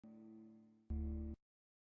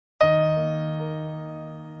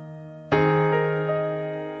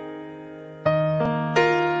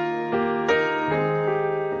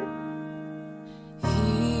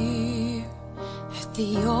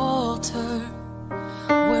the altar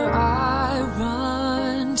where I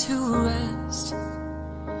run to rest,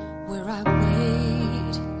 where I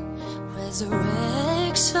wait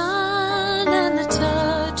resurrection and the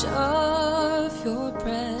touch of your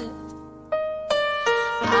breath.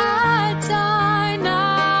 I die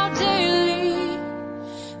now daily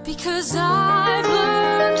because I've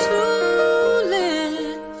learned to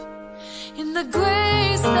live in the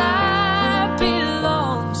grace that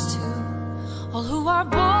belongs to all who are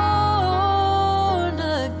born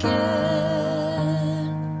again.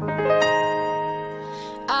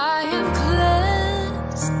 I am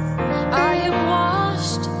cleansed, I am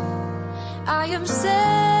washed, I am sanctified,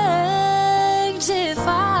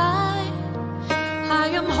 I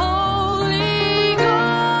am Holy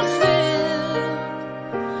Ghost filled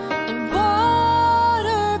and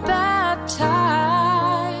water baptized.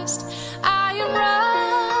 I am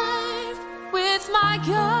right with my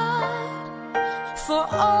God for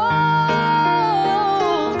all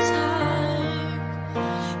time,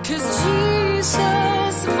 'cause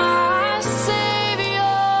Jesus, my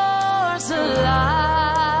Savior's alive.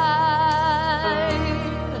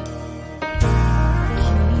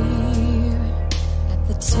 Here at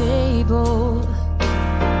the table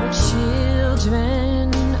where children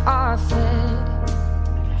are fed,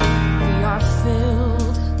 we are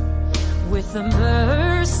filled with the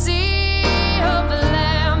mercy of the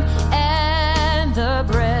Lamb and the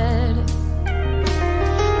bread.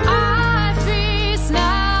 I feast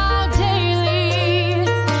now daily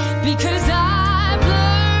because I've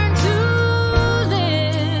learned to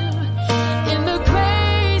live in the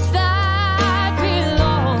grace that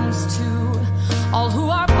belongs to all who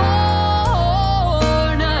are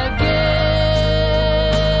born again.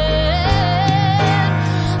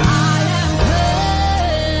 I am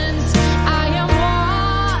cleansed, I am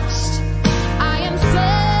washed, I am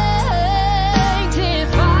sanctified,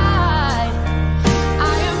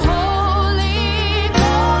 I am Holy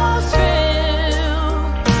Ghost filled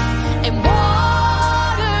and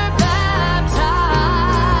water baptized.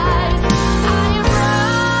 I am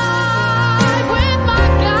right with my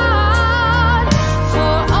God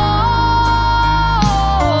for all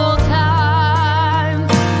time,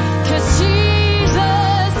 'cause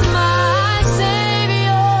Jesus, my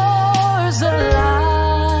Savior's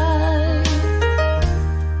alive.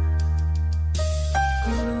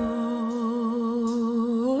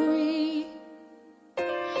 Glory,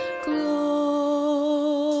 glory.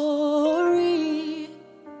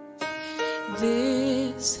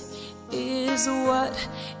 This is what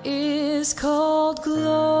is called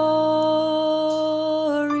glory.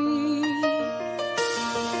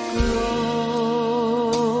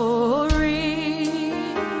 Glory,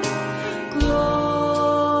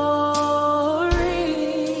 glory.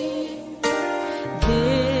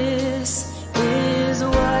 This is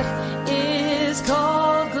what is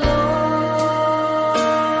called glory.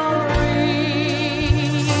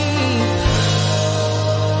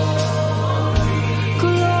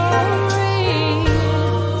 Glory.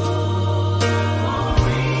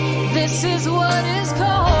 This is what is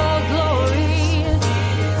called glory.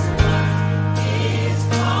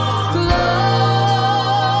 Glory,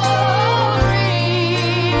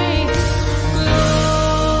 glory,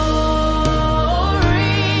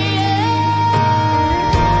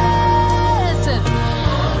 yes.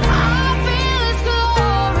 I feel His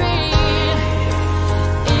glory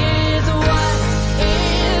is what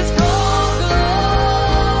is called glory.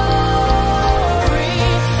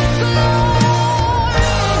 Glory.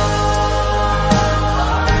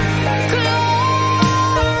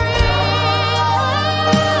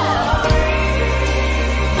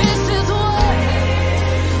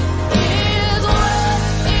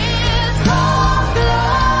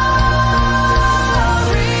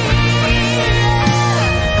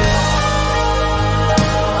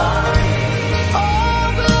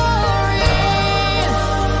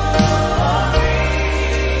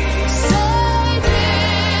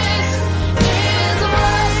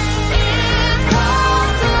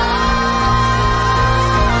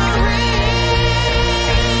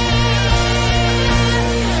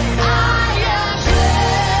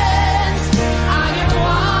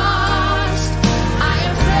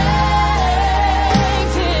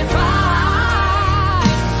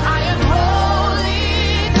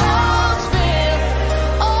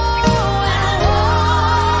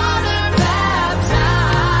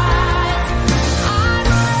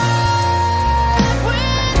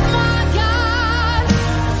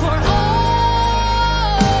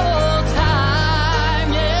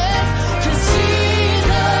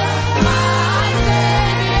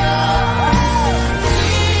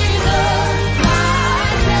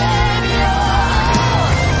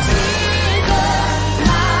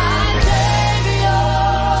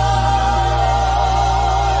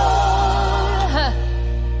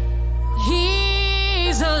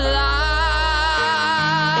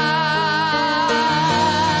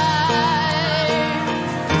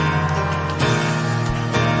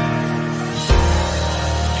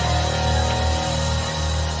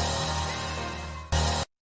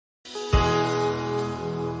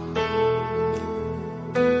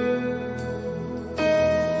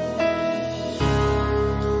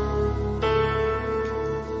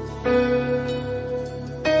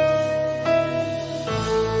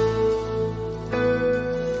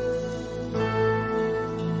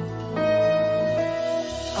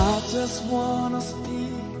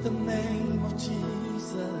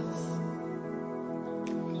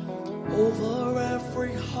 over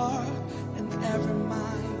every heart and every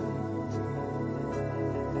mind.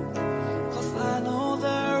 'Cause I know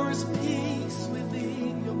there is peace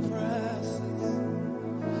within your presence.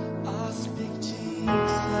 I speak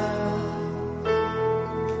Jesus.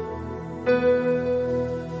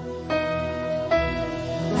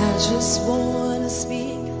 I just want to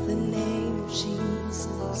speak the name of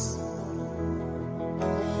Jesus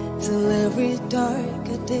till every dark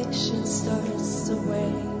addiction starts to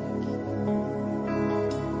break,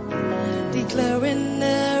 declaring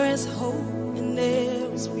there is hope and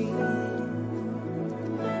there is freedom.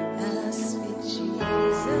 I speak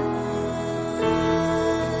Jesus.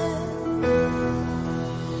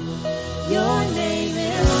 Your name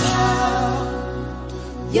is power.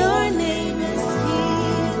 Your name is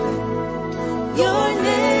healing. Your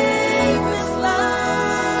name is life.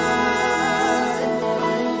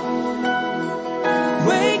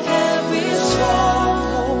 Break every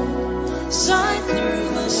stronghold. Shine through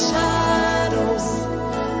the shadows.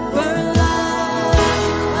 Burn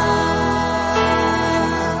like fire.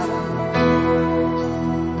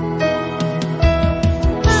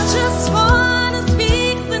 I just want to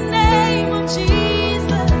speak the name of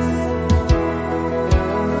Jesus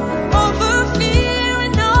over fear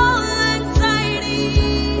and all anxiety.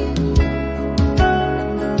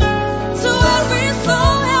 To every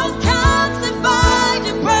soul held captive by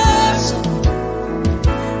depression,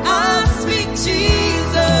 I speak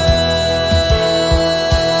Jesus.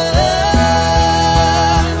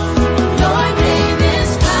 Your name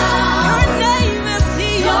is power. Your name is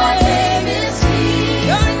healing. Your name is healing.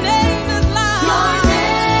 Your name is life. Your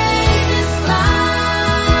name is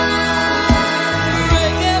life.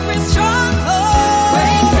 Break every stronghold.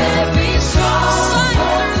 Break every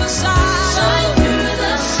stronghold. Shine through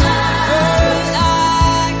the shadows. Burn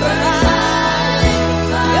like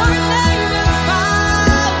fire. Your name is power.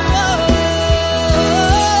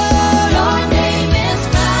 Your name is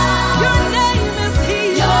power. Your name is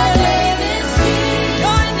healing. Your name is healing.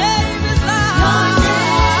 Your name is life. Your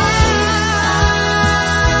name is life.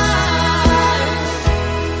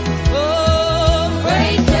 Oh,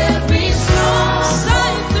 break every stronghold.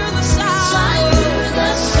 Shine through the shadows. Shine through the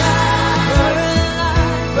shadows.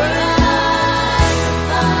 Burn like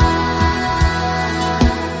fire.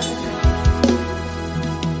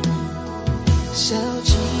 Shout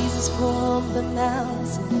Jesus from the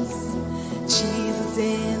mountains, Jesus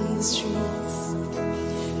in the streets,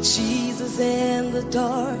 Jesus in the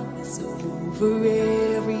darkness over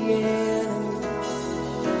every enemy,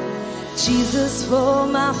 Jesus for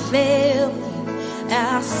my family.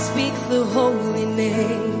 I speak the holy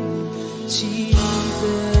name,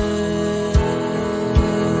 Jesus.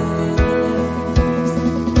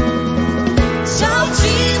 Shout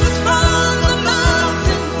Jesus from the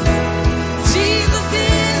mountain, Jesus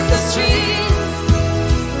in the streets,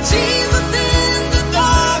 Jesus in the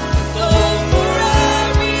darkness over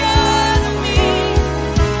every enemy,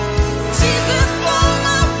 Jesus for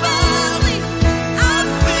my family. I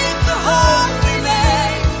speak the holy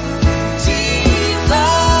name, Jesus.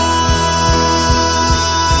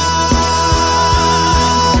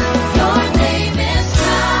 Your name is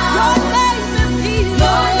power. Your name is healing.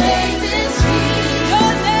 Your name is healing.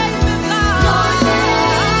 Your name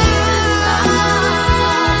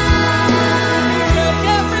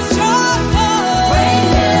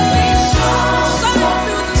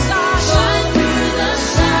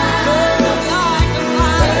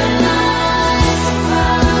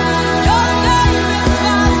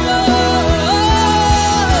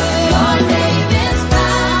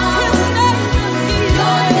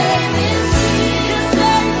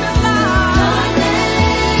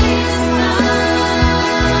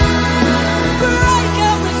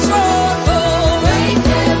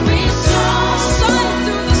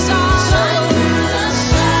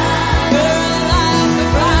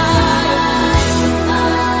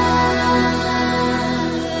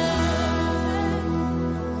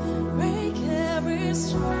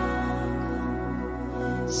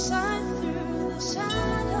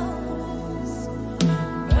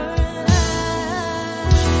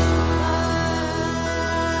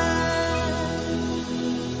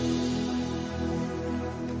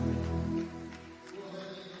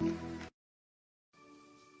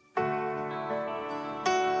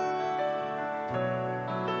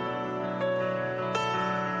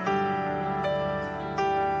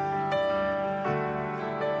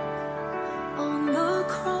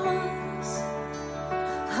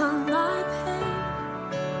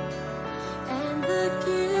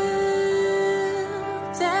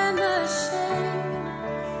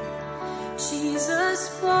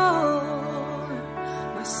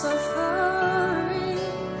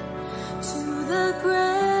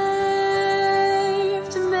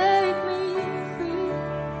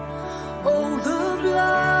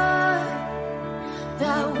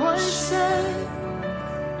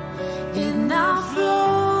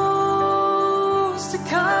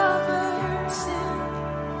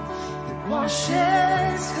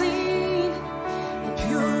washes clean, it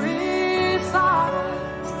purifies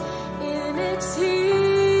in its healing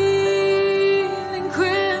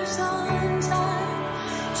crimson tide.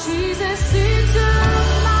 Jesus sits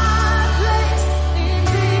on my place in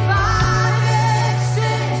divine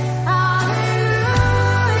exchange.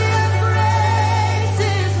 Hallelujah, grace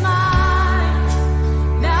is mine.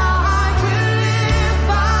 Now I can live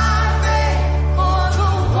by faith for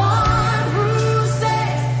the one who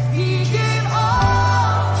saves. He gave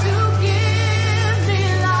all to give me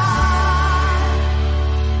life.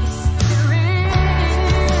 His Spirit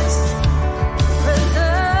is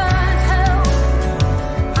present help.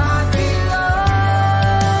 I'd be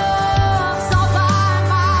lost all by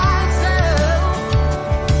myself.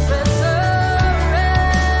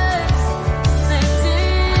 Resurrects,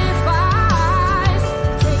 sanctifies,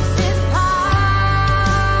 takes His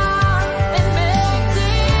power and makes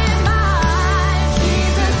it mine.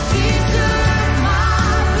 Jesus sees my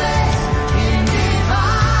place in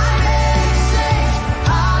divine exchange.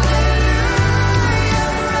 Hallelujah,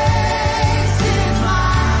 grace is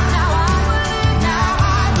mine. Now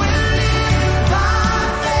I will live by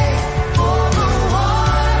faith for the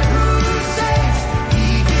one who saves. He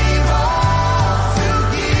gave all to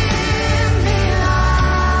give me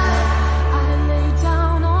life. I lay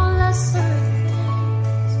down on lesser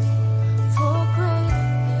things for greater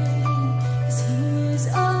gain, 'cause He is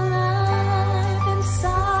alive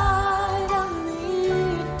inside of me.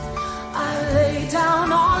 I lay down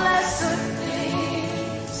on lesser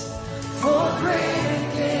things for greater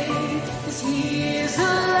gain, 'cause He is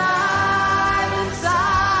alive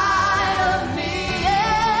inside of me.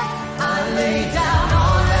 Yeah. I lay down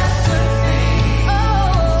on lesser things,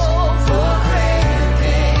 for greater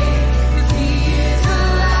gain, 'cause He is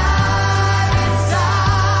alive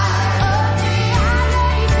inside of me. I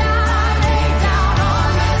lay down on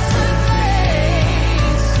lesser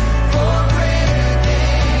things for greater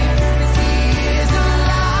gain, 'cause He is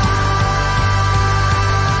alive.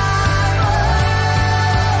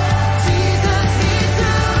 Jesus, He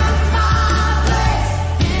took my place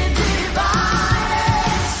in divine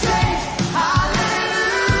exchange.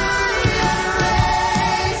 Hallelujah,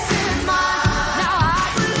 grace is mine. Now I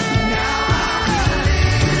will live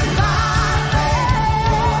by faith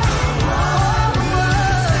for the one who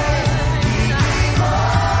saves. He gave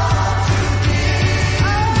all to give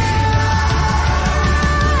me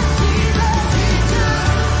life. Jesus, He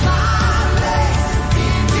took my place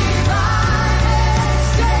in divine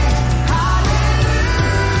exchange.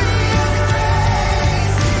 Hallelujah,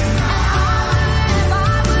 grace is mine. I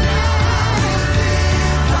will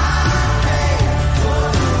live by faith for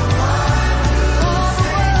the one who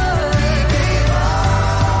saves. He gave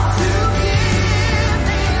all to give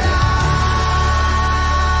me life.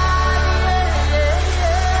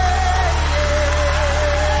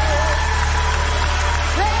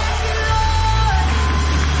 Thank you, Lord.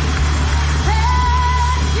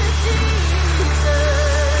 Thank you, Jesus.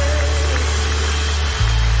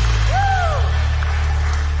 Woo!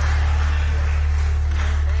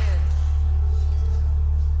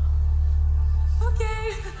 Okay.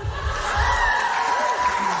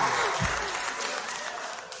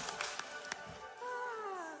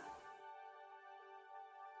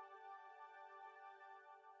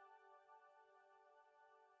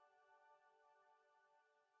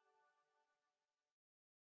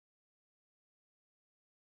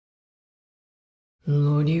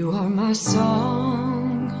 Lord, you are my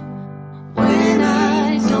song when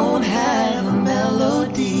I don't have a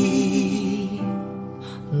melody.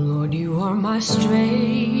 Lord, you are my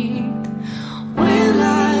strength when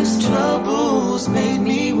life's troubles make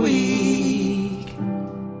me weak.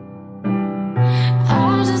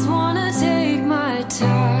 I just wanna take my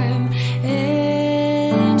time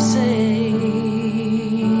and say,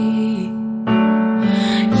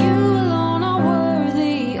 you alone are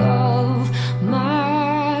worthy of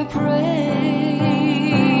my praise.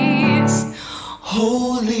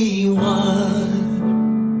 Holy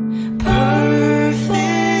One,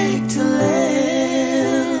 perfect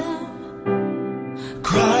Lamb,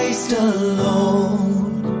 Christ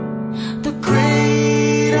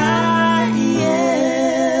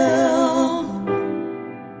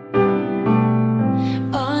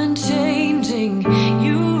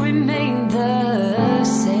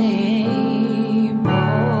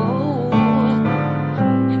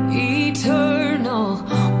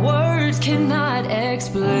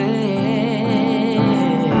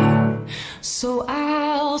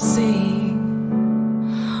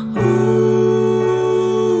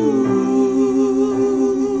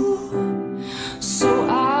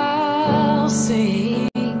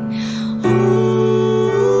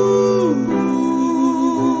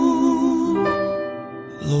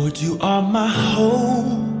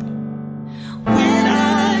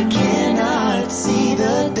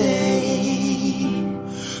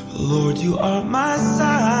Lord, you are my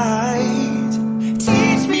sight.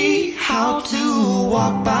 Teach me how to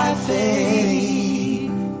walk by faith.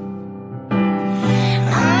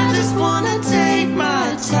 I just wanna take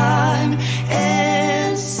my time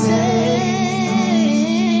and say,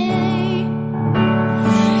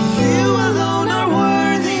 you alone are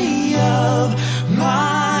worthy of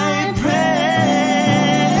my praise.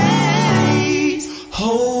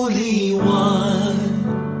 Holy One,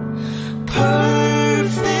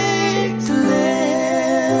 perfect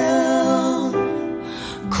Lamb,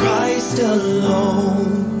 Christ alone,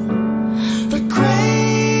 the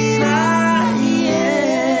great I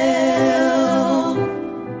am.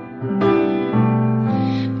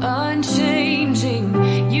 Unchanging,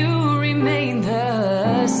 you remain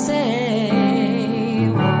the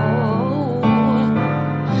same. Oh,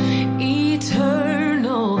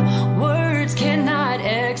 eternal, words cannot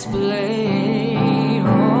explain.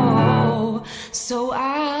 Oh, so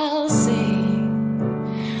I'll sing.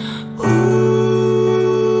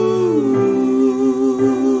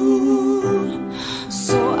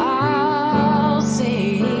 So I'll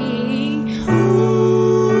sing.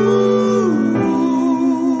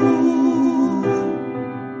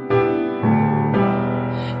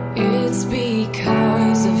 It's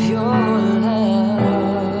because of your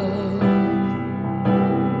love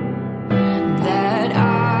that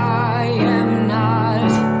I am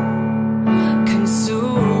not consumed.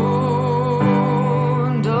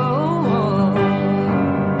 Oh,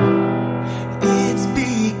 It's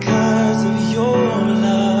because of your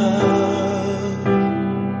love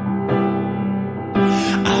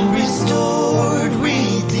I'm restored,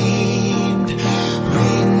 redeemed,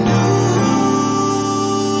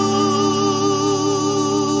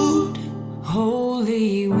 renewed.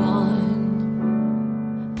 Holy One,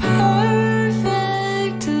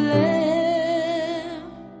 perfect Lamb,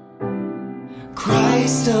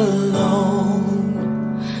 Christ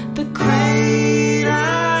alone, the great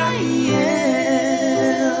I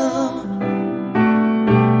am.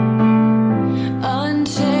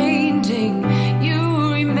 unchanging,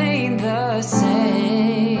 you remain the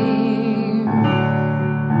same.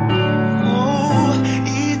 Oh,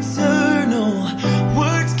 eternal,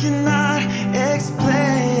 words cannot explain.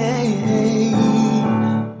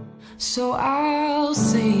 So I'll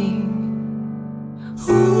sing.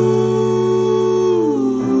 Ooh.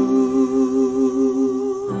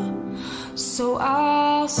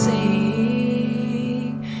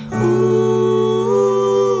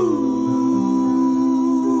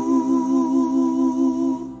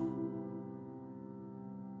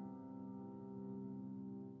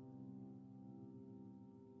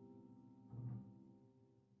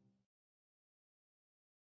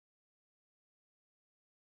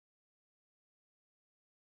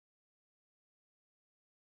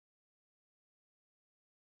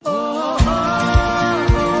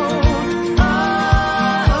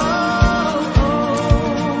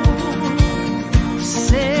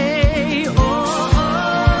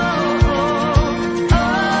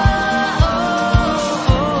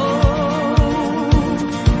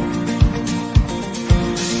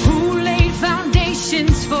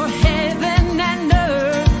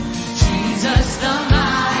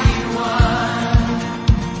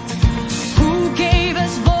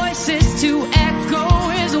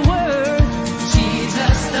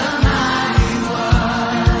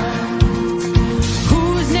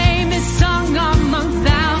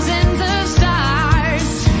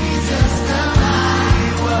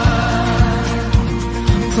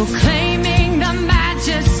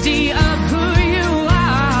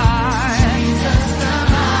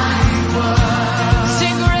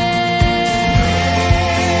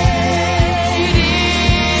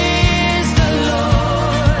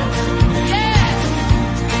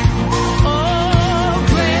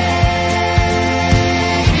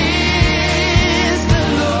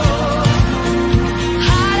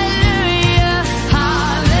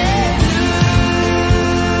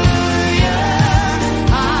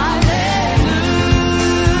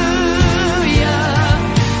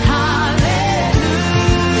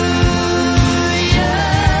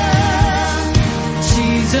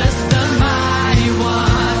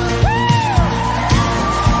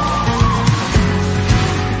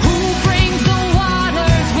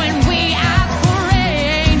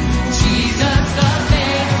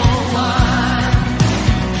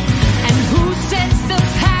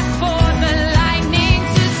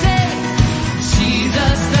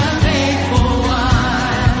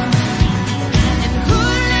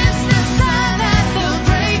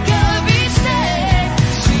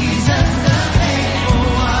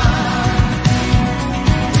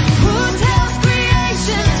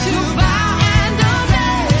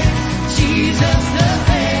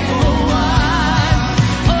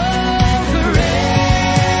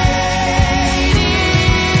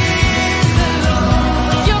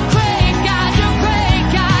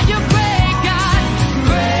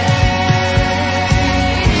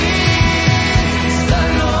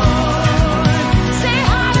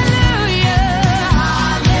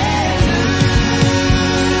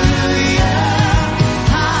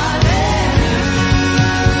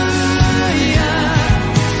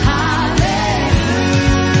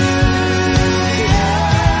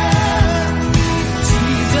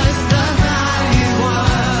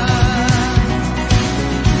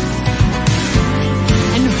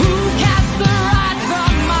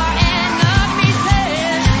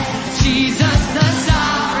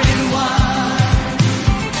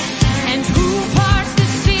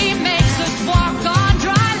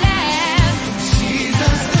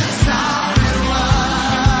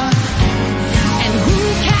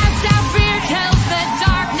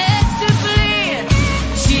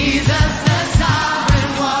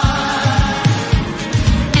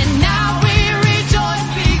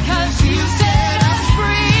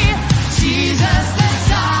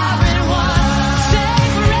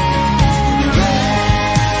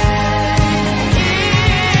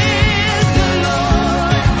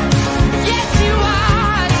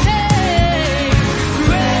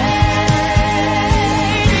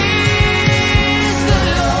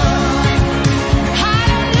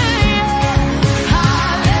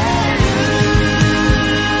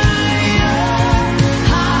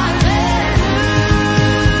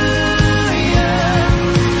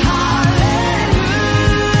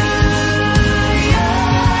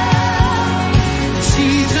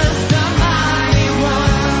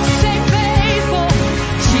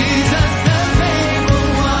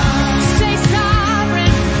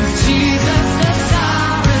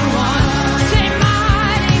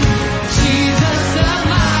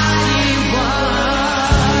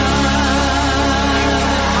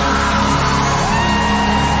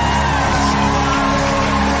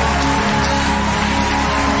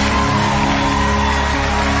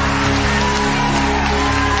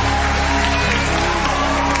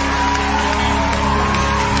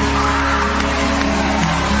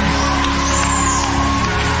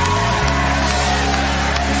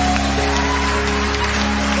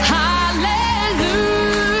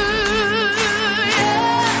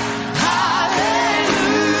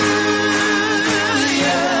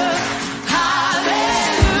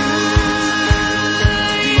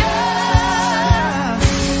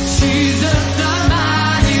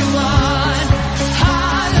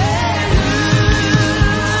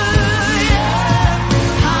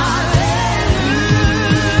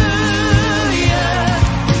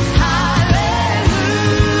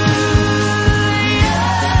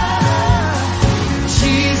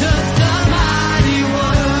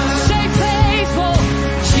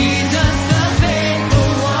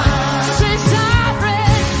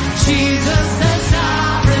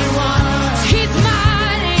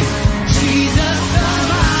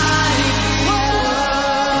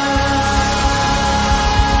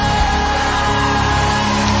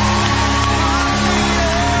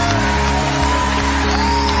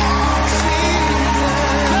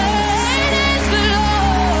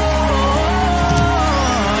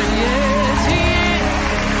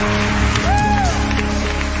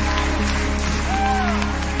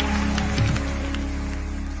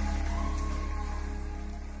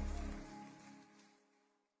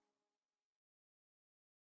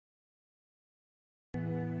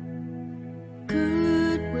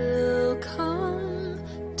 Good will come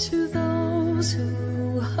to those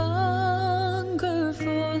who hunger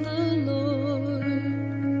for the Lord,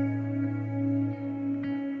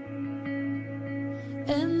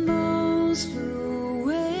 and those who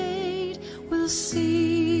wait will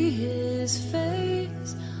see His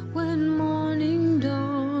face when morning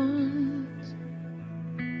dawns.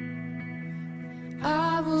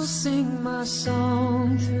 I will sing my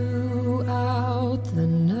song throughout the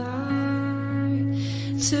night,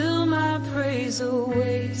 till my praise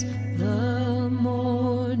awakes the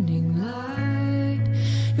morning light.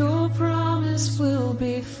 Your promise will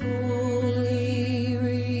be fully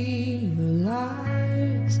realized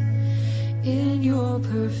in your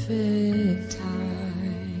perfect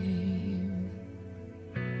time.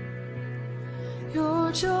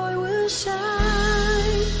 Your joy will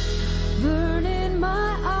shine, burn in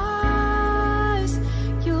my eyes.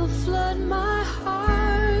 You'll flood my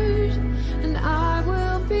heart, and I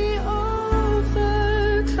will be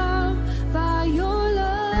overcome by your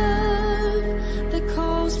love that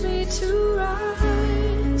calls me to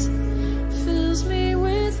rise, fills me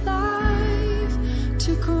with life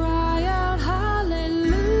to cry out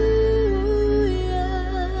hallelujah.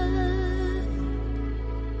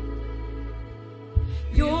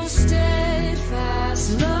 Your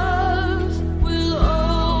steadfast love will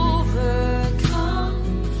overcome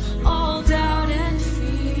all doubt and fear.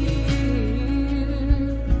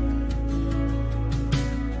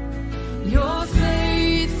 Your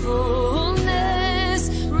faithfulness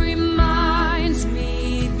reminds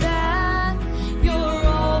me that you're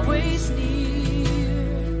always near.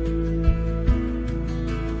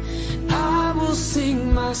 I will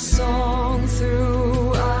sing my song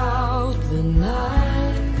throughout the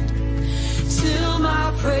night, till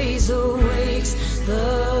my praise awakes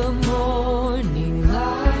the morning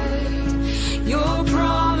light. Your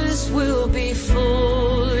promise will be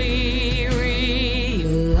fully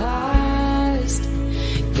realized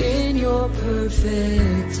in your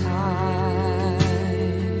perfect time.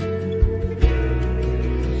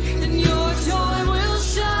 And your joy will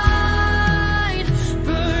shine,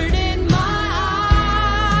 burn in my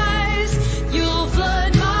eyes. You'll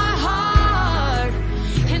flood my heart,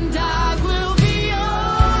 and I will be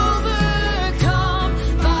overcome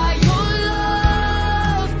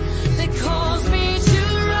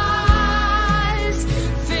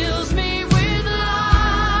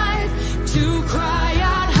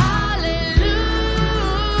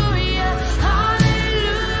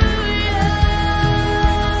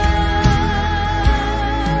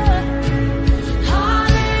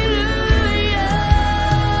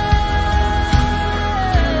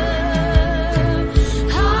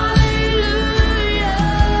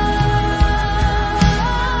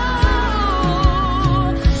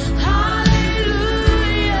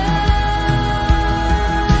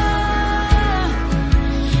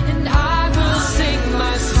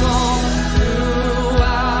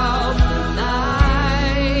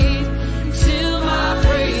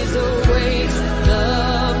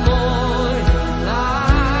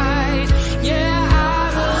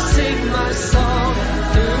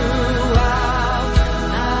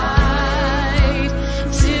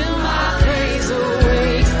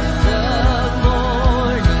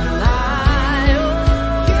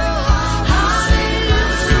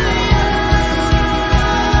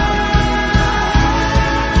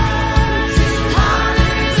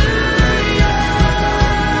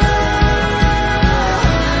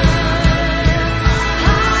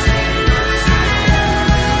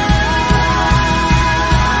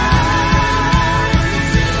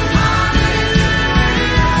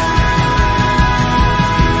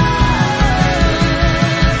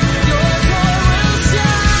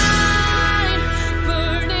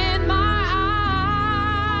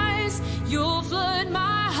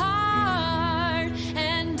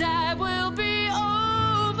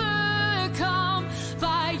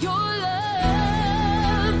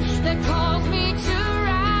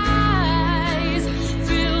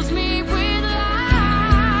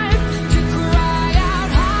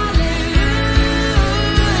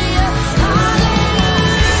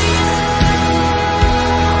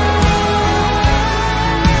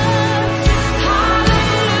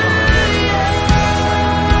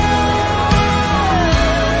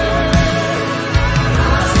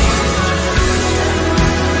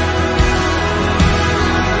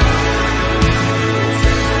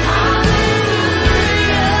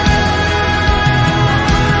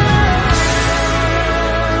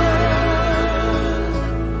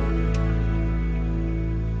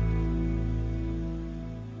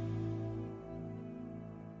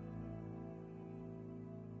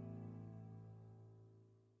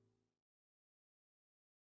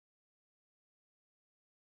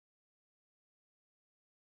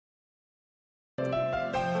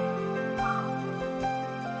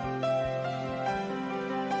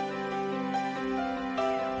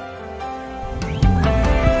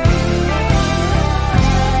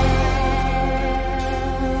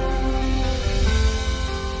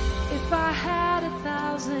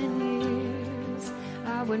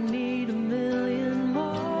would need a million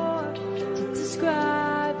more to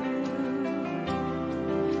describe you,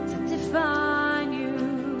 to define you.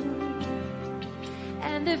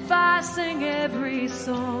 And if I sing every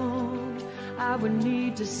song, I would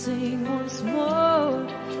need to sing once more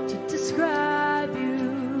to describe you,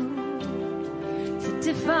 to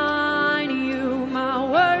define you. My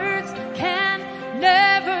words can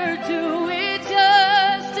never do it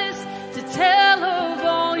justice to tell of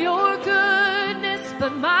all your goodness,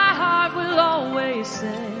 but my heart will always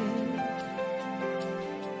say,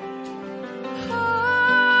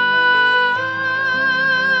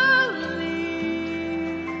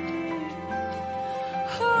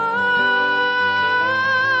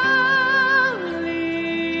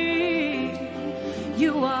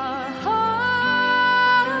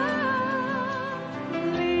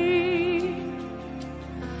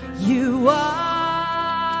 you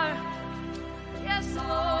are, yes,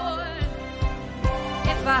 Lord.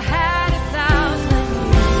 If I had 1,000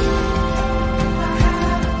 years,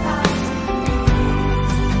 I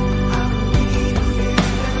would need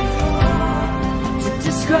to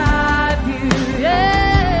describe you,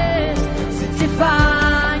 yes, to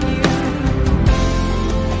define you.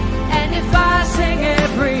 And if I sing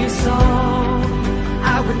every song,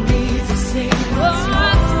 I would need to sing once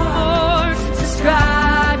more to describe.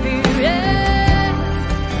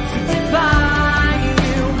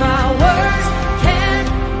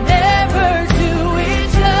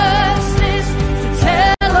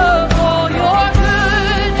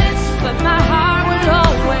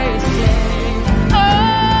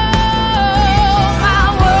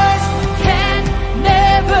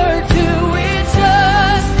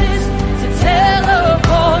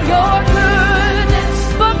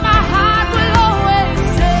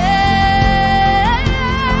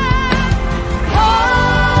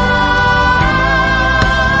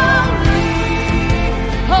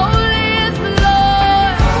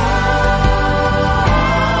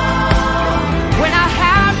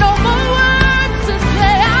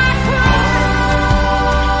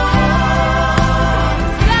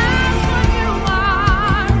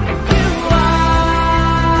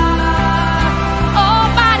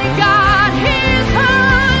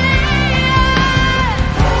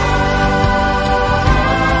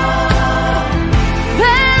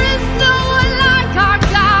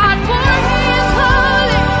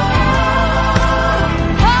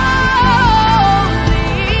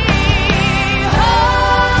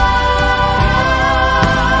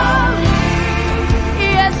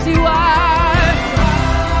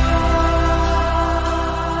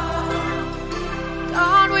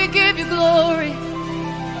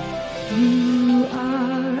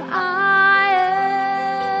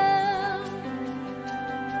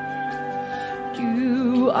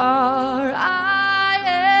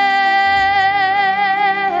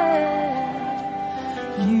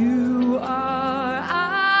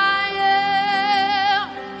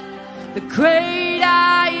 Great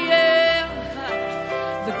I am,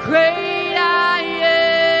 the great I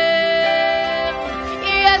am,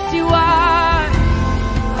 yes you are.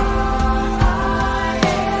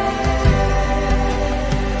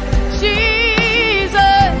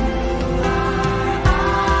 Jesus,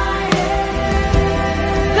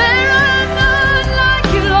 there are none like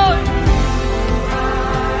you, Lord.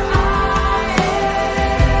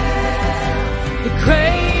 The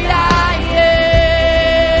great I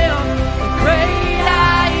am, the great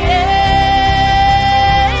I am.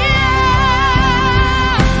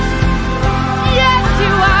 Yes,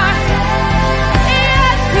 you are.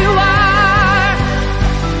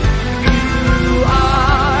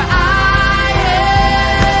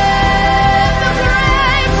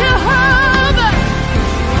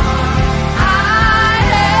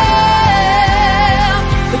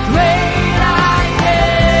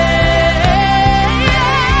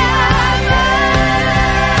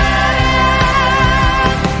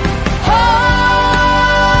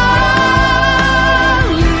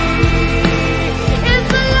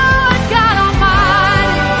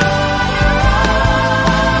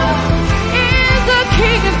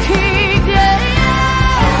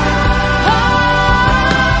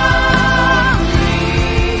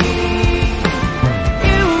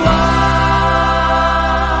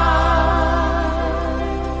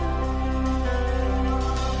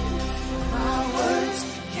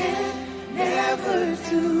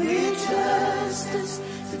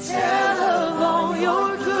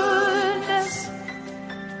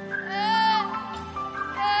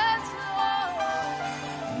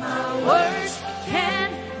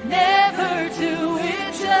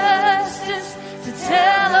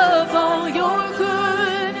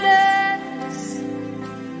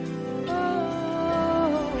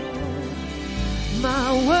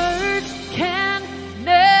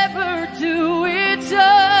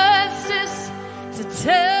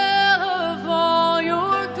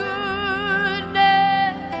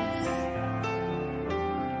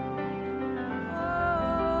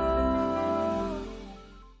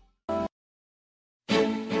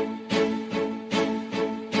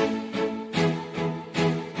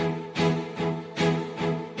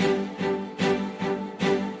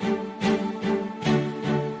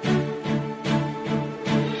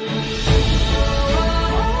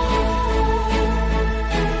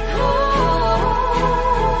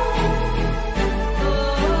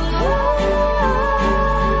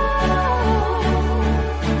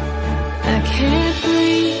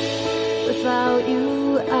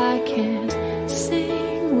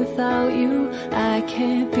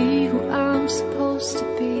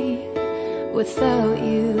 without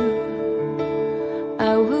you.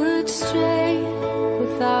 I would stray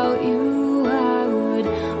without you. I would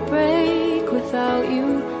break without you.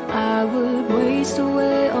 I would waste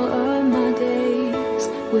away all of my days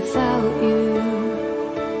without you.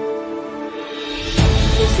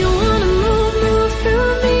 If you wanna move, move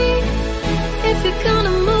through me. If you're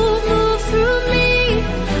gonna move, move through me.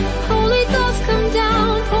 Holy Ghost, come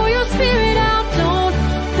down, pour your spirit out, don't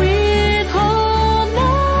withhold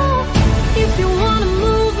no. If you wanna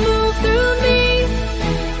move, move through me.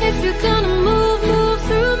 If you're gonna move, move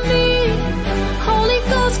through me. Holy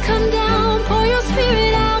Ghost, come down, pour your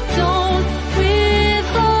spirit out, don't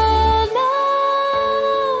withhold no.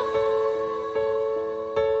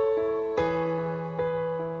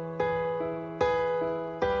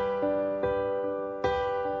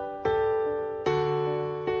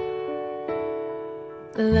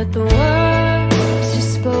 Let the words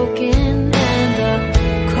you've spoken and the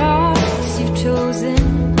cross you've chosen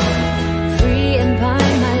free and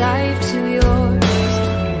bind my life to yours,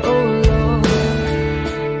 oh Lord.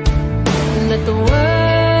 Let the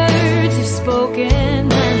words you've spoken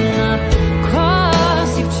and the cross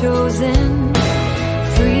you've chosen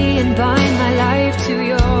free and bind my life to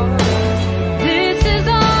yours. This is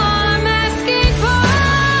all I'm asking for.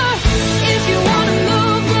 If you wanna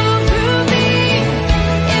move, move through me.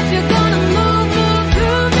 If you're gonna move, move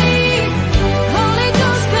through me. Holy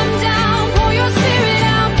Ghost, come down, pour your spirit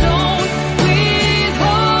out, don't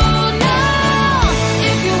withhold no.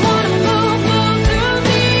 If you wanna move, move through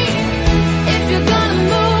me. If you're gonna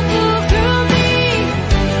move, move through me.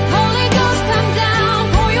 Holy Ghost, come down,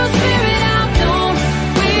 pour your spirit out, don't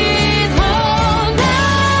withhold no.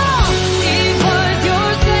 It was your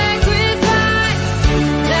sacrifice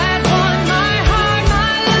that won my heart,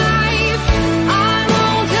 my life. I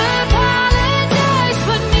won't apologize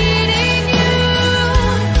for needing you.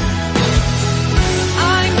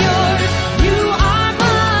 I'm yours, you are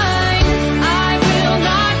mine. I will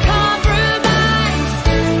not compromise.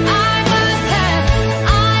 I must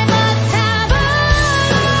have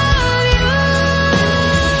all of you.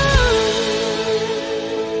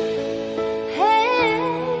 Hey,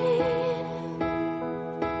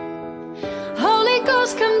 Holy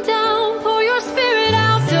Ghost, come down, pour your spirit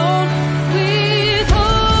out, don't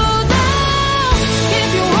withhold no. If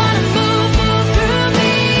you wanna move, move through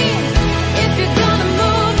me. If you're gonna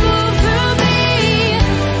move, move through me.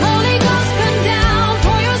 Holy Ghost, come down,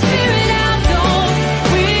 pour your spirit out, don't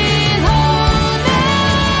withhold no.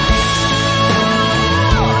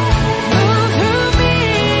 Move through me.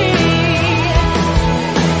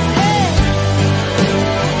 Hey,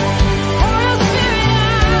 pour your spirit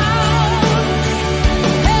out.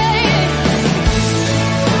 Hey,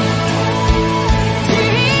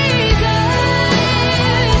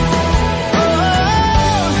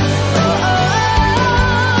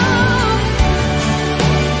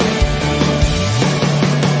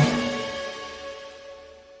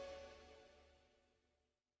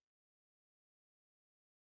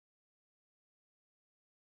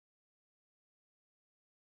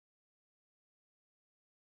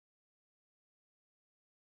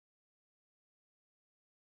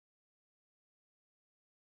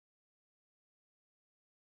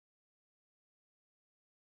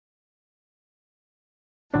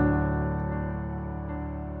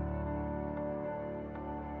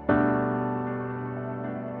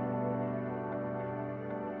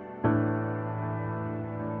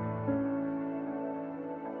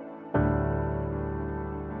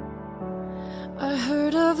 I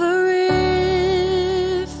heard of a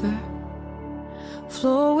river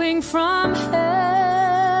flowing from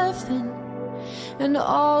heaven, and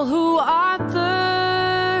all who are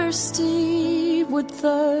thirsty would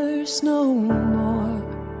thirst no more.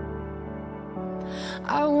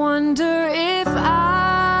 I wonder if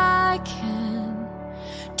I can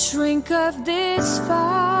drink of this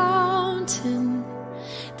fountain,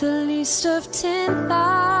 the least of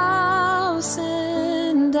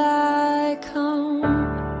 10,000. I come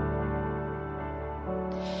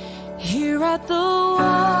here at the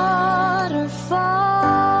waterfall.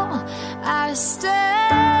 I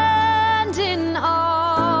stand in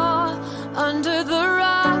awe under the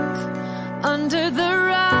rock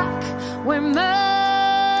where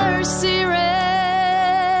mercy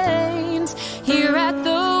reigns. Here at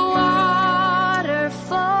the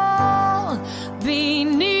waterfall,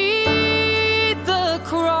 beneath the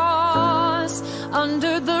cross,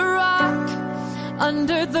 under the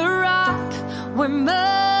rock where mercy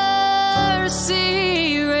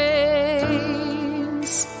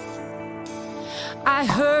reigns. I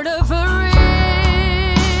heard of a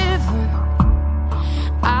river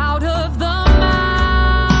out of the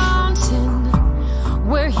mountain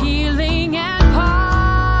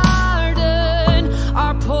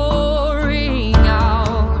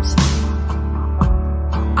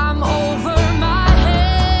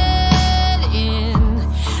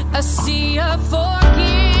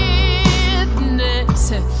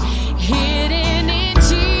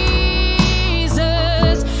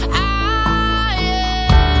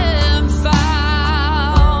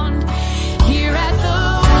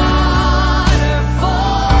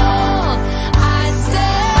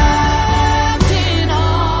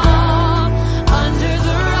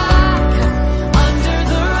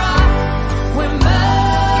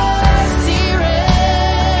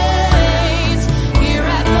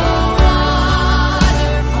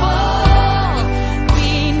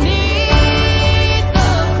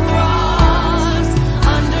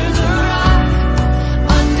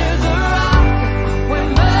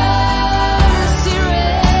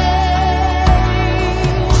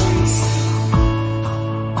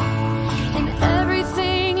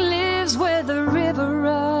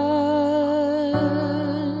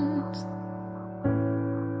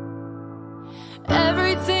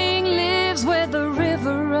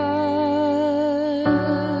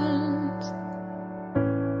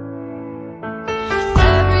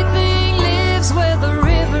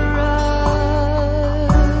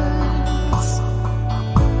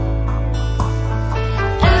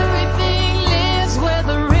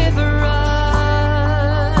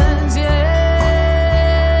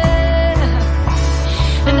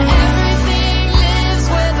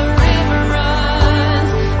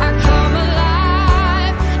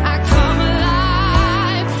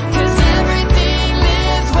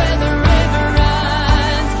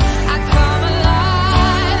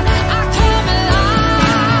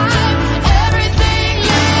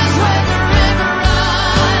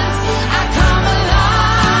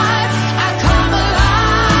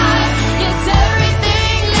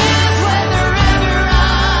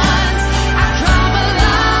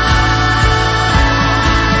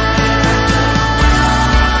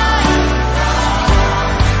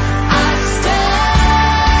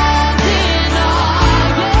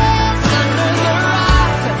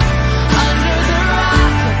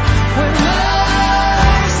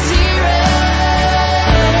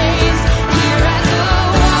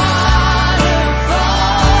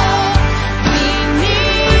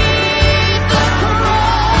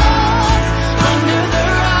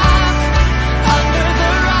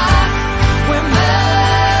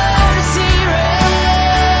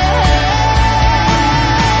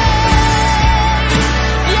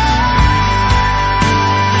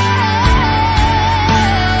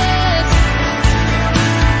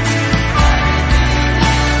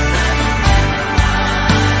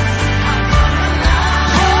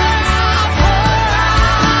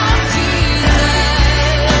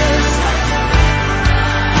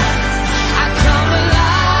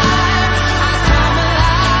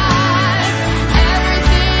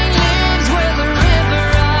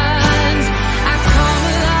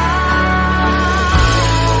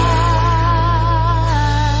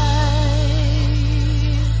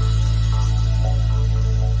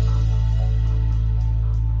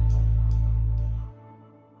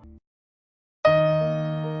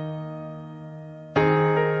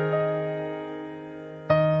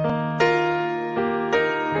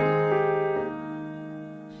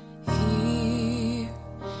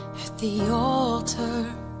the altar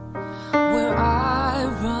where I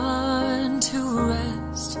run to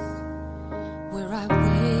rest, where I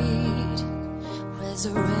wait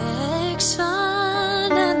resurrection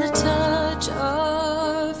and the touch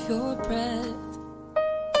of your breath.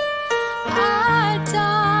 I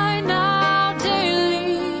die now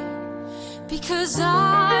daily because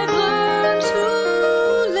I've learned to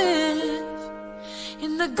live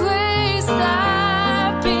in the grace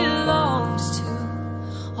that belongs to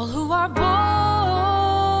all who are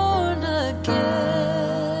born again.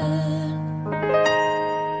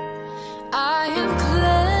 I am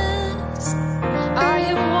cleansed, I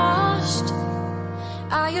am washed,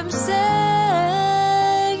 I am sanctified,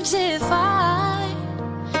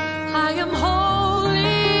 I am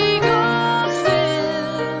Holy Ghost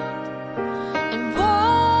filled and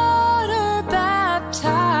water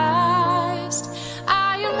baptized.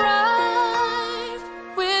 I am right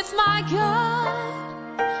with my God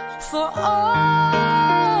for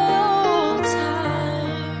all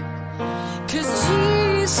time, 'cause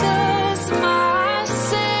Jesus, my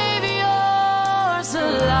Savior's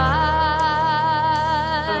alive.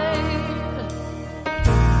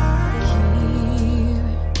 Here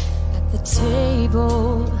at the table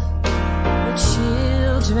where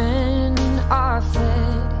children are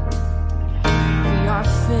fed, we are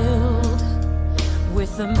filled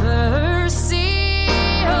with the mercy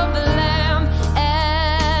of the Lamb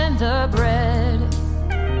and the bread.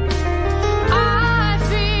 I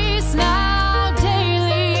feast now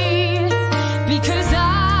daily because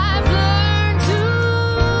I've learned to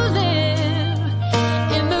live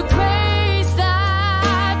in the grace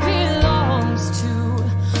that belongs to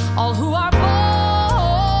all who are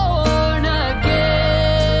born again.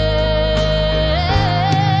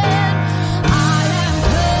 I am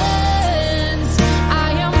cleansed, I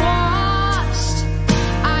am washed,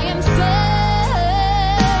 I am sanctified,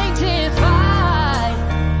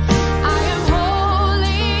 I am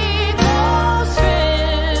Holy Ghost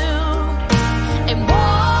filled and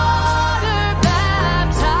water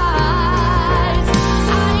baptized.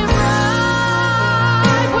 I am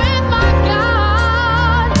right with my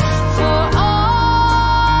God for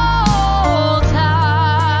all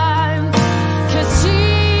time, 'cause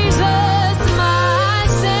Jesus, my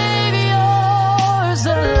Savior's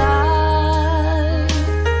alive.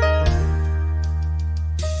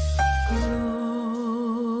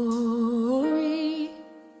 Glory,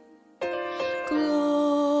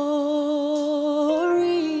 glory.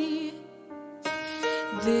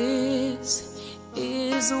 This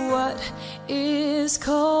is what is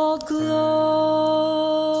called glory.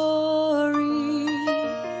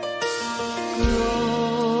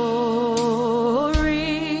 Glory,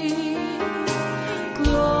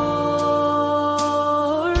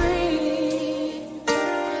 glory.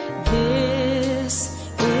 This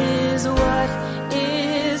is what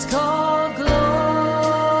is called glory.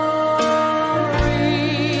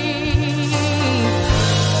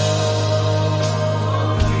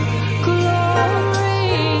 Glory.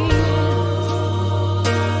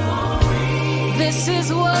 This is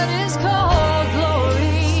what is called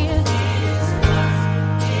glory.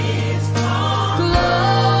 Glory.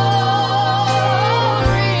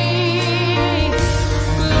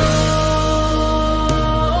 Glory.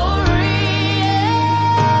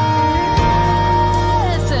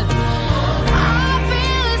 Yes. I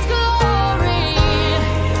feel His glory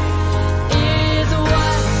is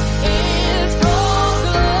what is called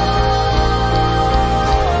glory.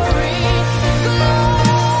 Glory.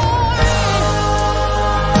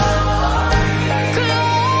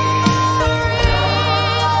 Glory.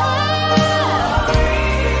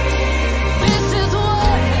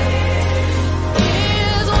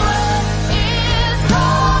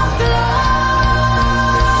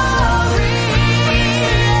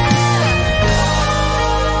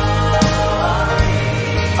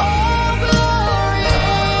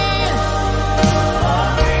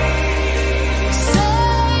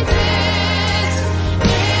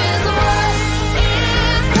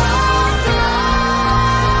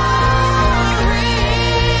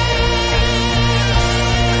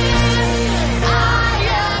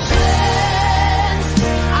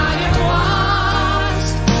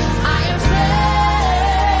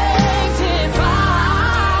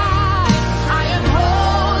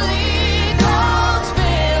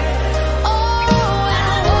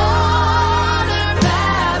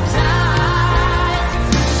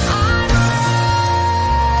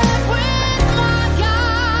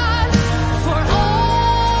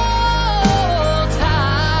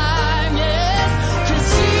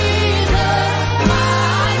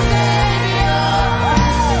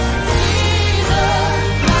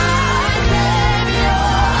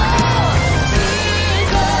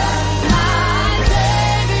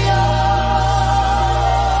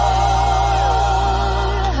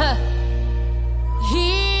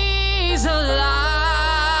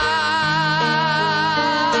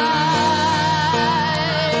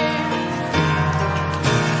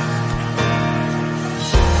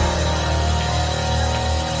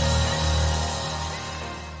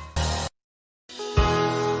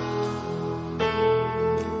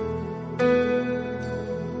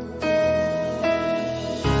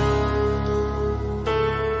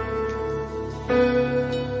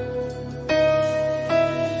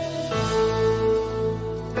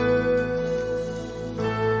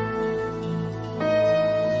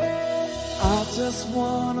 just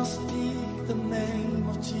wanna speak the name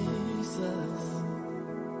of Jesus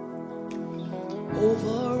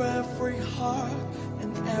over every heart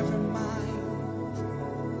and every mind,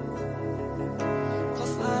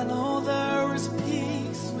 'cause I know there is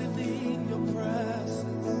peace within your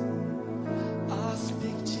presence. I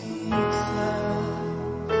speak Jesus.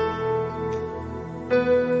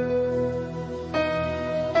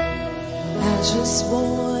 I just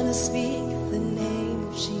wanna speak the name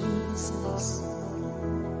of Jesus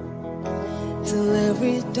till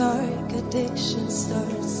every dark addiction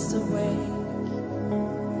starts to wake,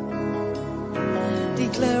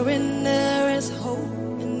 declaring there is hope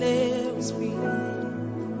and there is freedom.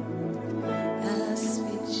 I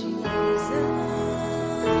speak Jesus.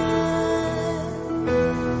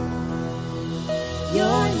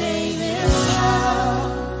 Your name is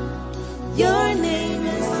power. Your name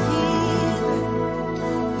is healing.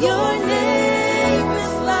 Your name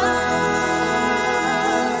is life.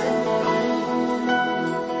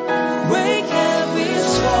 Break every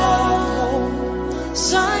stronghold.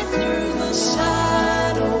 Shine through the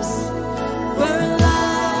shadows. Burn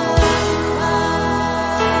like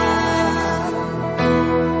fire.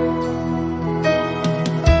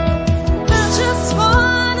 I just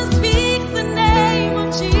wanna speak the name of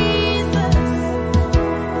Jesus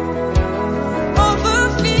over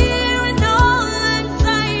fear and all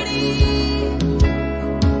anxiety,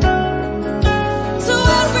 to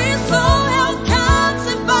every soul held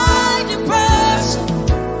captive by depression.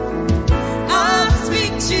 I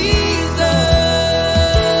speak Jesus.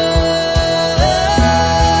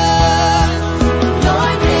 Your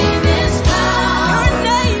name is power. Your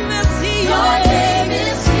name is healing. Your name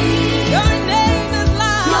is healing. Your name is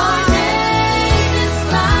life. Your name is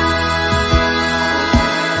life.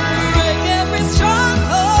 Break every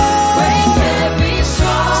stronghold. Break every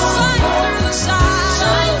stronghold. Shine through the shadows.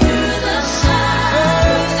 Shine through the shadows.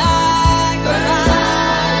 Burn like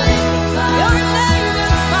fire. Your name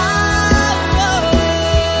is power.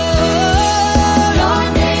 Your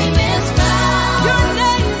name is power. Your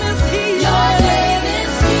name is healing. Your name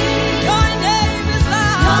is healing. Your name is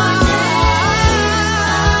life. Your name is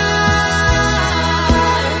life.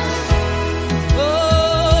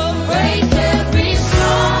 Oh, break every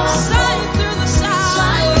storm. Shine through the shadows.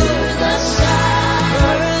 Shine through the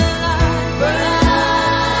shadows. Burn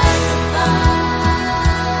like fire.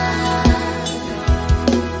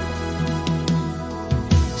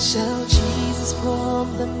 Shout Jesus from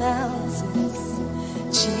the mountains,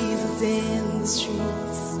 Jesus in the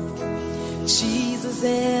streets, Jesus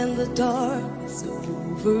in the darkness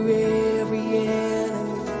over every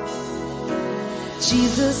enemy,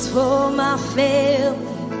 Jesus for my family.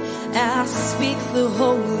 I speak the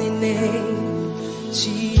holy name,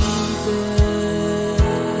 Jesus.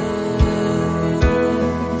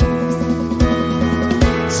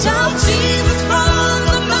 Shout Jesus from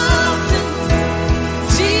the mountains,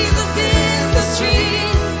 Jesus in the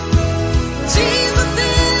streets, Jesus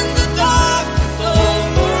in the darkness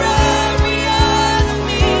over every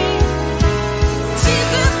enemy,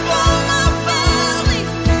 Jesus for my family.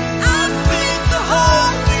 I speak the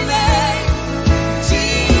holy name,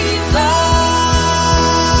 Jesus.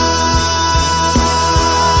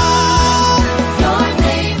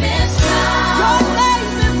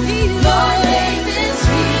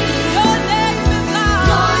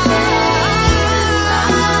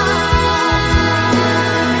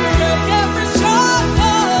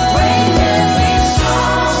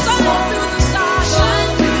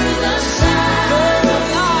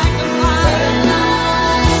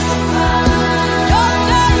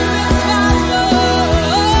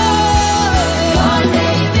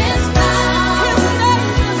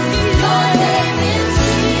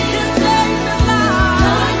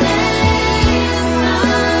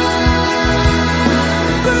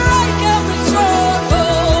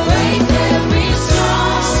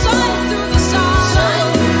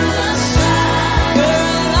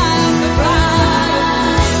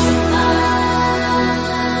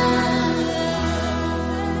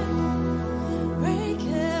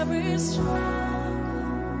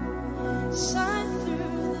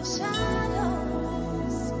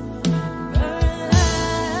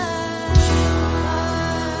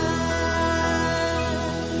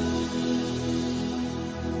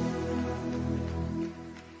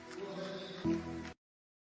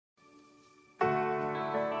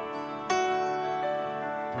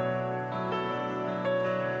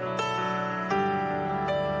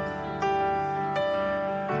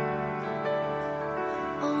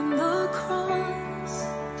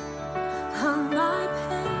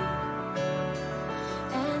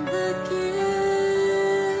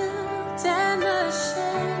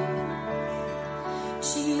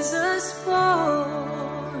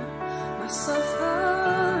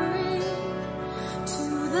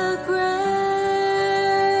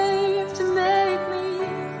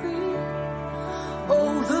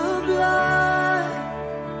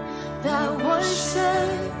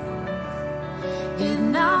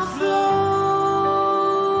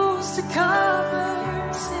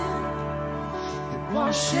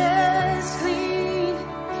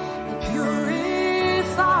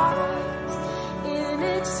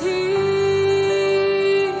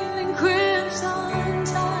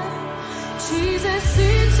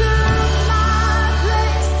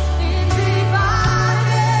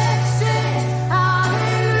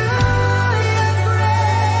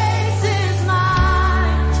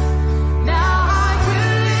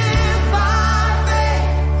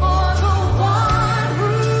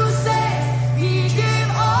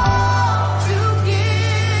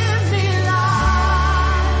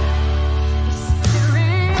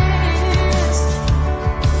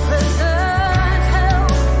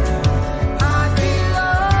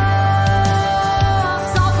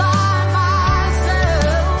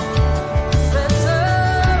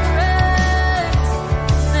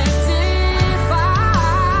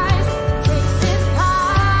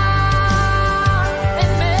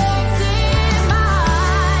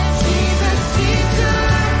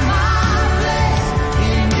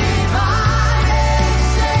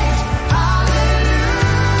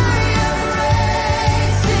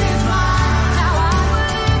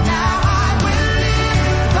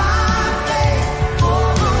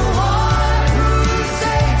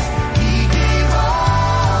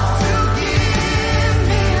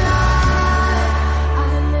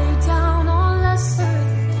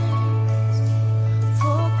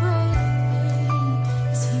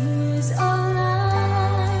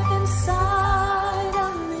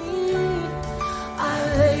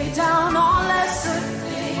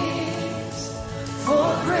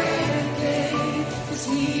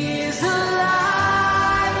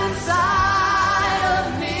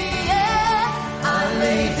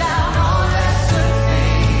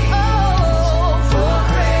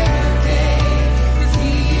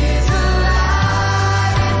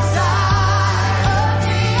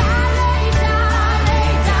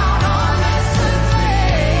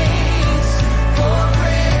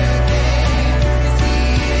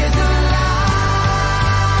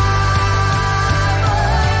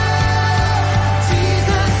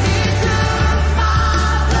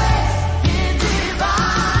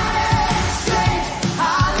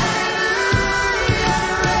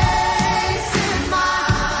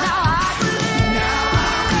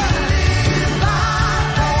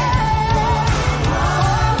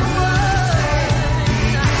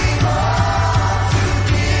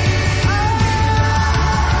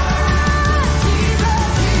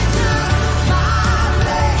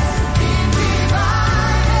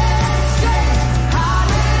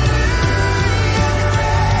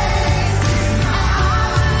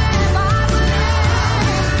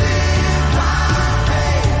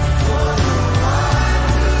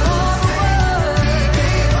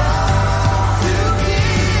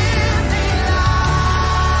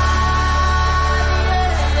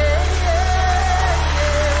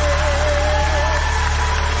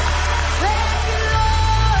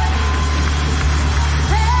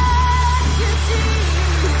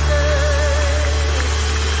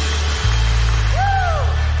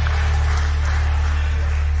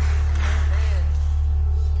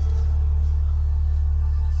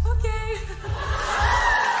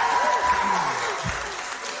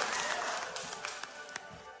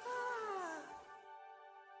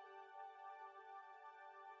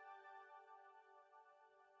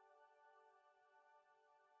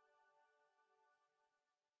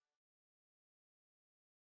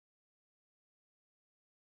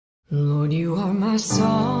 Lord, you are my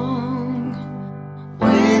song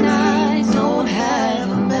when I don't have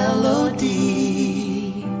a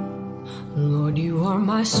melody. Lord, you are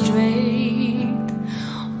my strength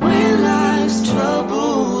when life's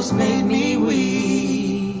troubles make me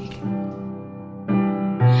weak.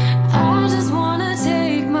 I just wanna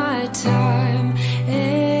take my time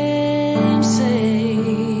and say,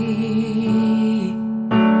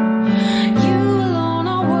 you alone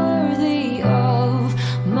are worthy of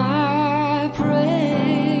my praise.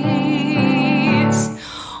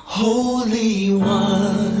 Holy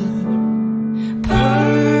One,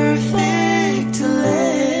 perfect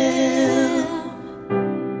Lamb,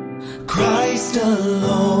 Christ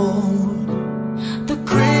alone, the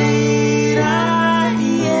great I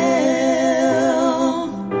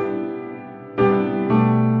am.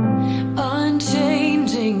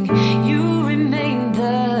 Unchanging, you remain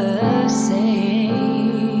the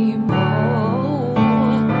same. Oh,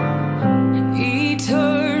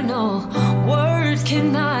 eternal, words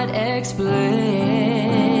cannot explain.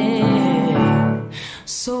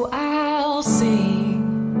 So I'll sing.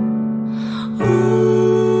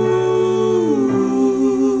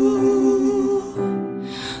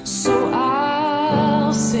 So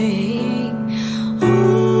I'll sing.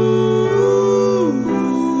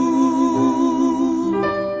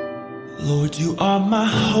 Lord, you are my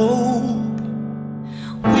hope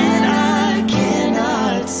When I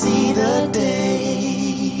cannot see the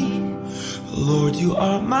day, Lord, you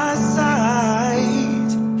are my sight.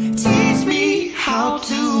 teach me how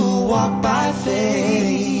to walk by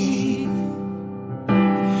faith.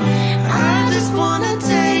 I just wanna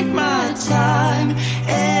take my time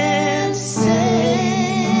and say,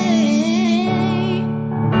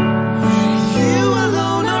 you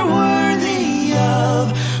alone are worthy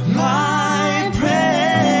of my praise.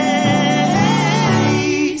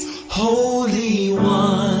 Holy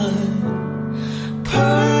One,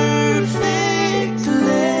 perfect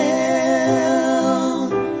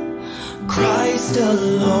Lamb, Christ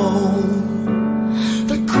alone,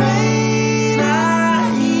 the great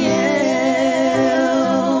I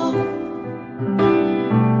am.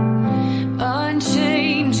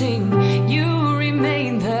 Unchanging, you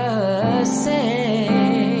remain the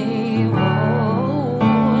same. Oh,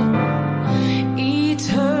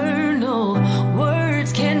 eternal,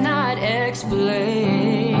 words cannot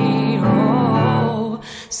explain. Oh,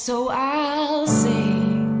 so I'll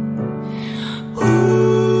sing.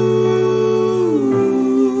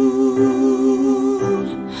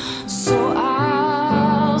 So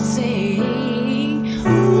I'll sing.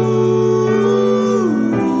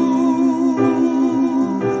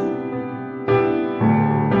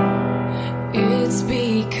 It's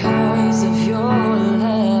because of your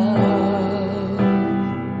love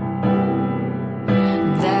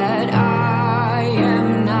that I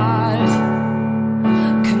am not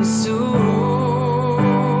consumed.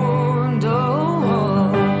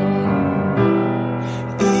 Oh,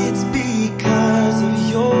 It's because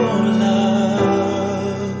of your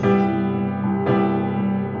love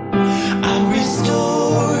I'm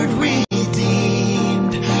restored,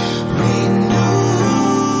 redeemed,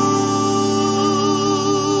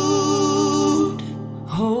 renewed.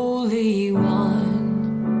 Holy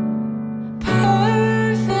One,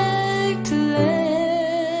 perfect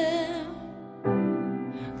Lamb,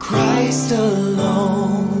 Christ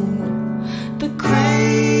alone, the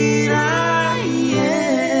great I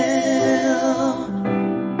am.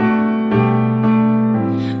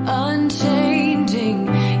 Unchanging,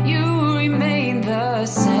 you remain the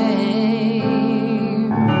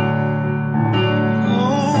same.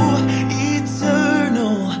 Oh,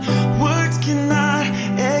 eternal, words cannot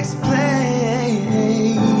explain.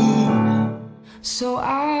 So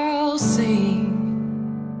I'll sing.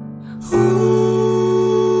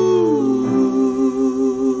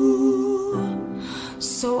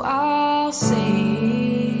 So I'll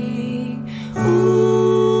sing.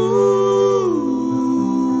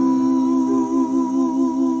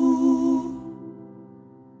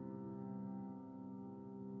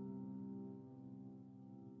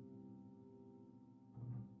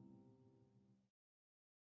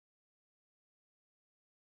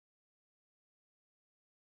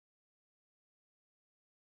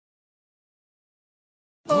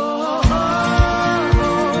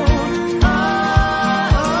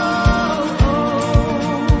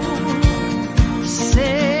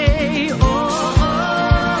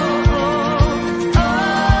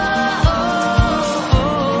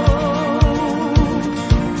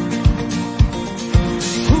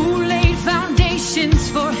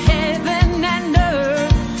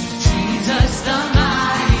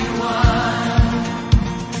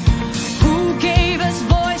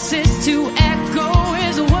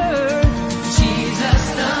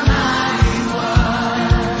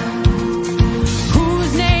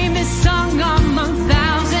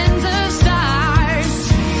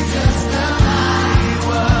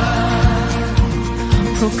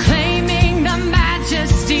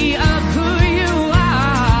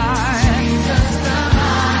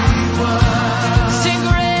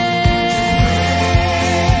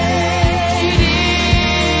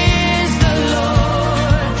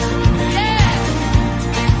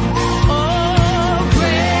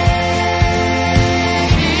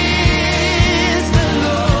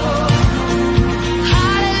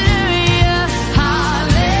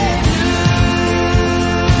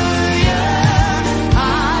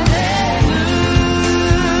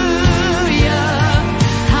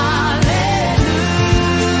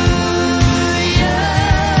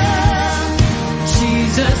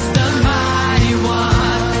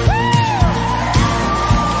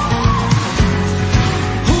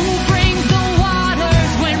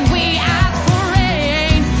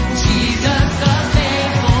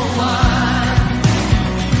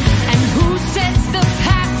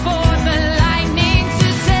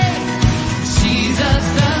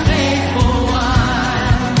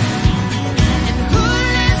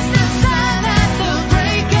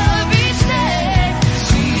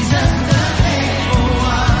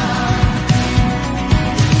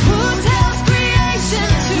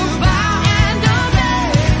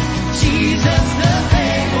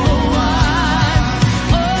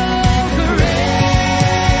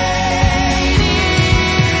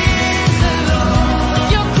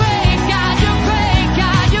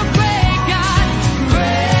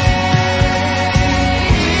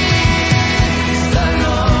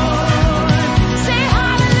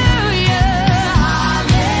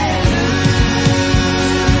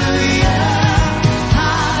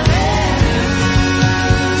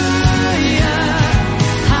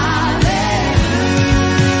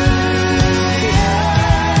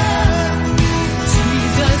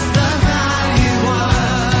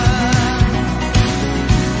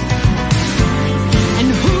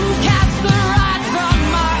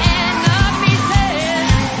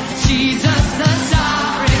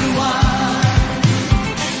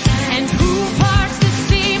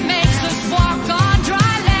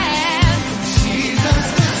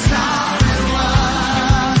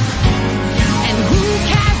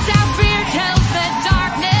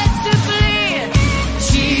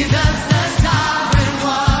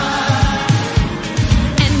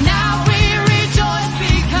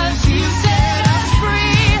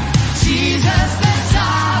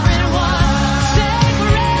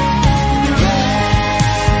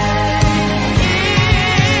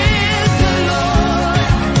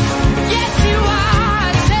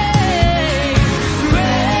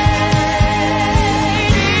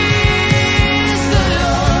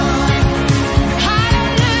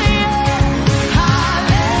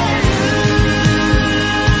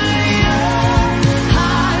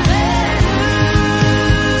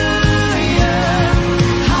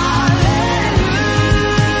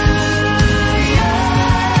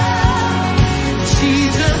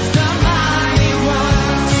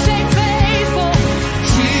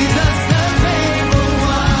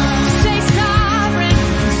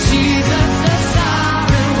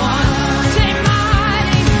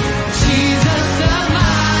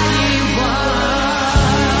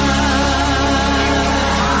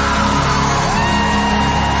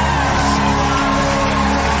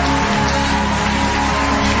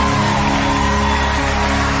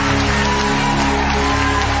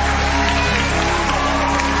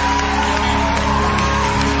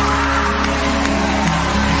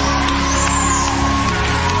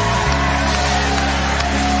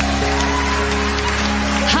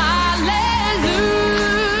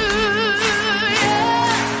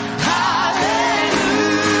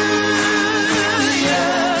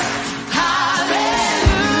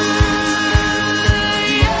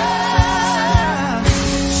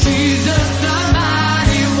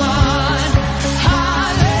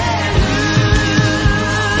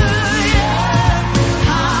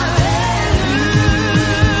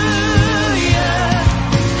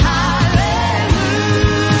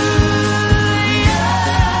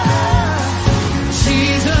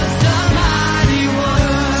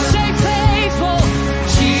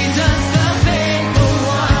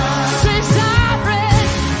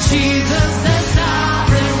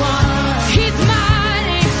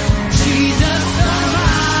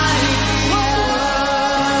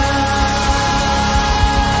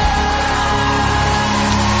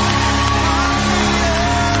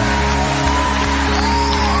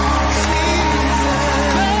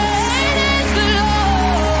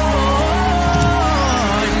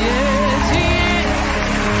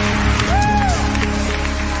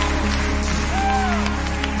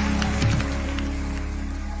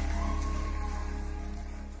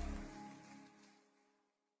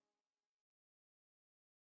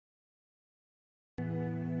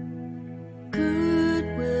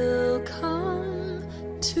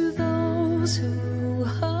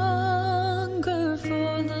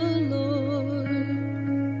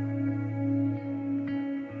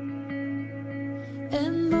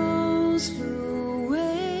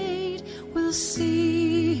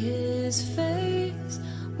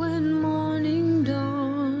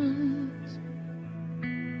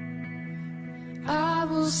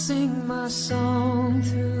 sing my song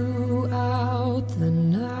throughout the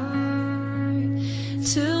night,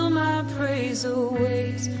 till my praise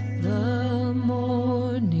awaits the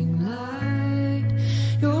morning light.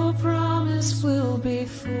 Your promise will be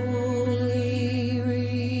fully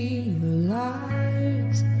realized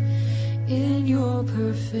in your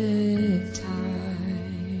perfect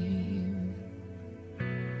time.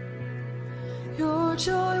 Your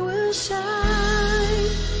joy will shine,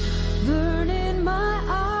 burn in my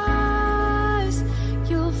eyes.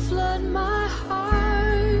 You'll flood my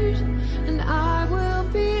heart, and I will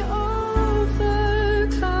be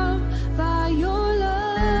overcome by your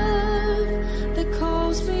love that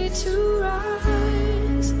calls me to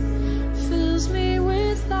rise, fills me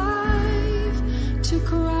with life, to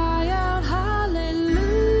cry out hallelujah.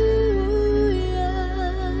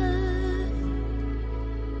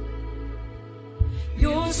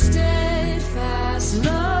 Your steadfast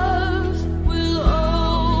love will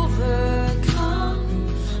overcome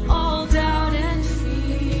all doubt and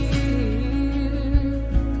fear.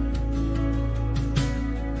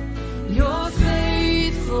 Your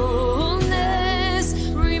faithfulness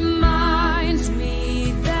reminds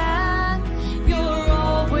me that you're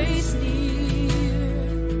always near.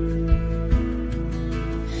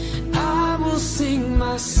 I will sing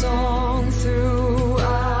my song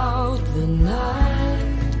throughout the night,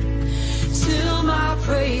 till my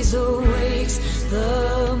praise awakes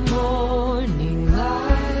the morning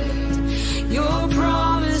light. Your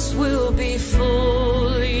promise will be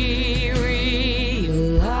fully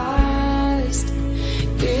realized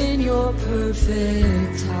in your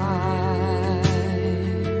perfect time.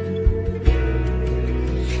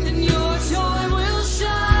 And your joy will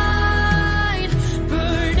shine,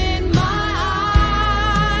 burn in my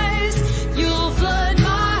eyes. You'll flood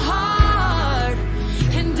my heart,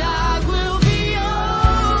 and I will be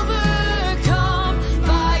overcome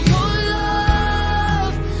by your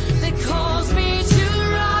love that calls me to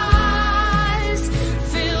rise,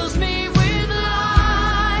 fills me with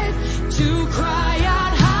life, to cry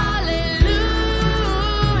out hallelujah,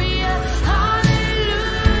 hallelujah.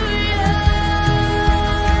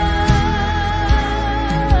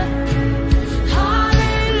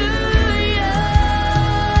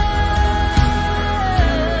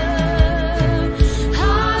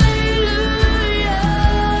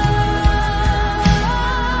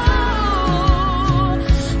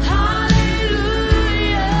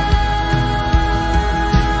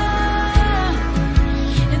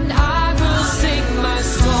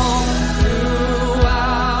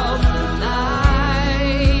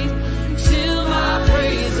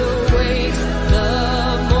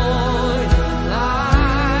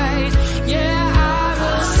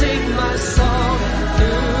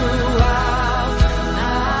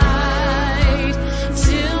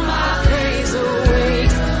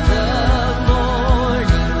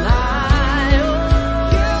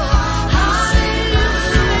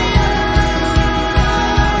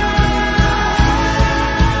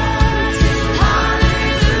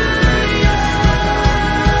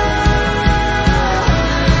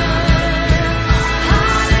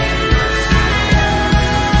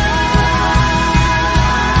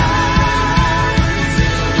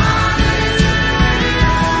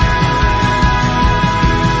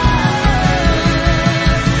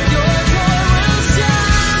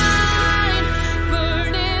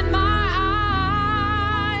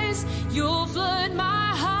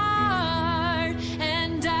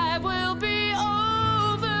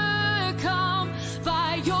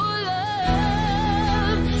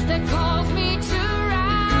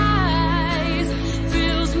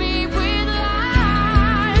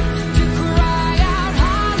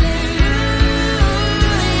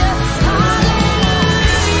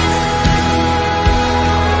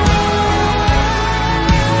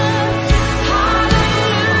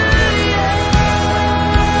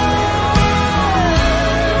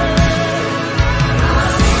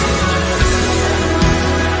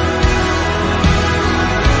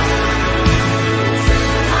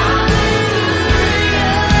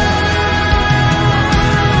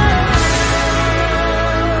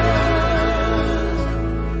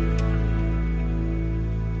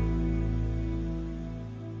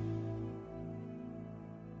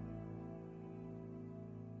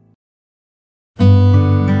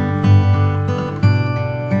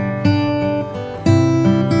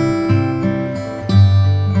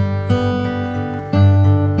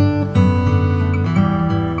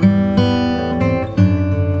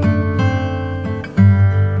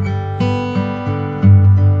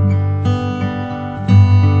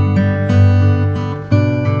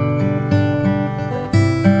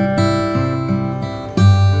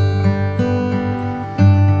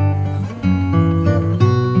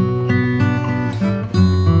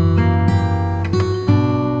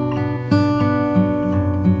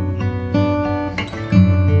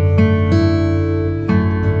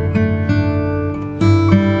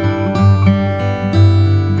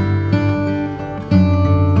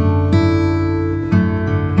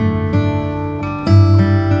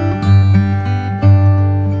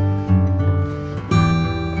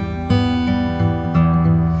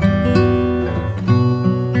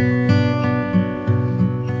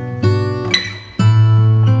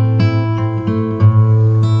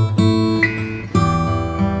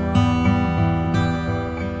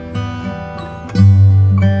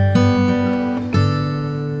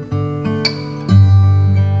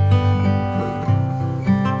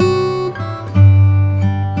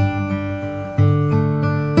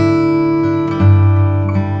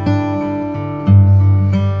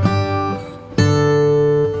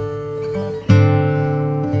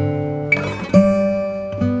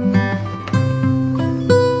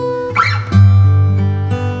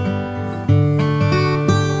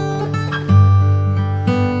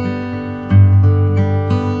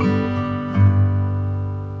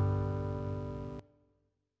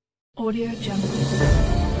 Audio Jungle.